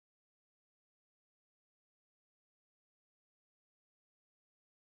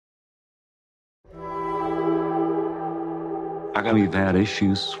How come you've had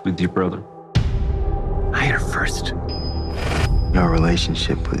issues with your brother? I hit her first. Our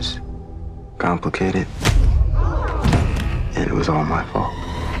relationship was complicated, and it was all my fault.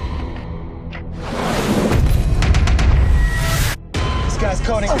 This guy's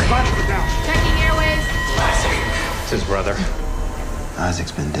coding. Checking airways. Isaac. It's his brother.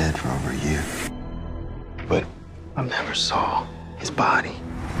 Isaac's been dead for over a year, but I never saw his body.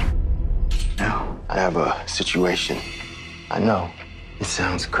 Now, I have a situation. I know it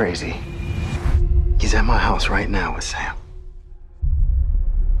sounds crazy. He's at my house right now with Sam.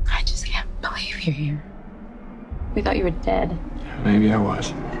 I just can't believe you're here. We thought you were dead. Maybe I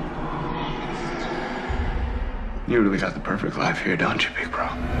was. You really got the perfect life here, don't you, big bro?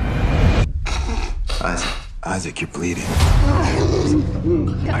 Isaac, you're bleeding.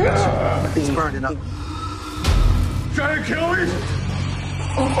 I got you. He's burning up. Trying to kill me?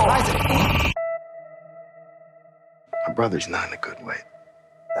 Isaac! My brother's not in a good way.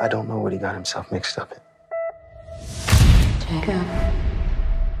 I don't know what he got himself mixed up in. Jacob.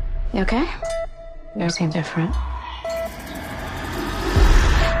 You okay? You seem different.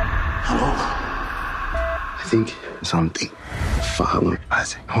 Hello? I think something followed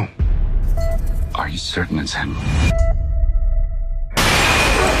Isaac home. Are you certain it's him?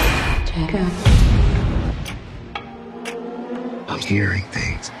 Jacob. I'm hearing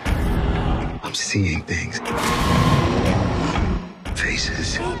things. I'm seeing things.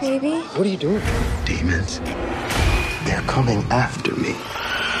 Faces. Baby. What are you doing? Demons. They're coming after me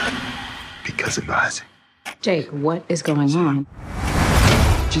because of Isaac. Jake, what is going on?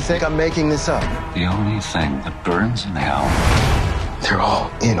 Do you think I'm making this up? The only thing that burns in hell They're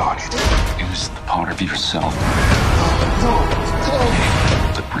all in on it. is the part of yourself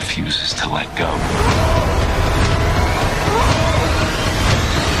that refuses to let go.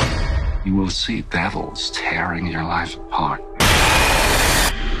 You will see devils tearing your life apart.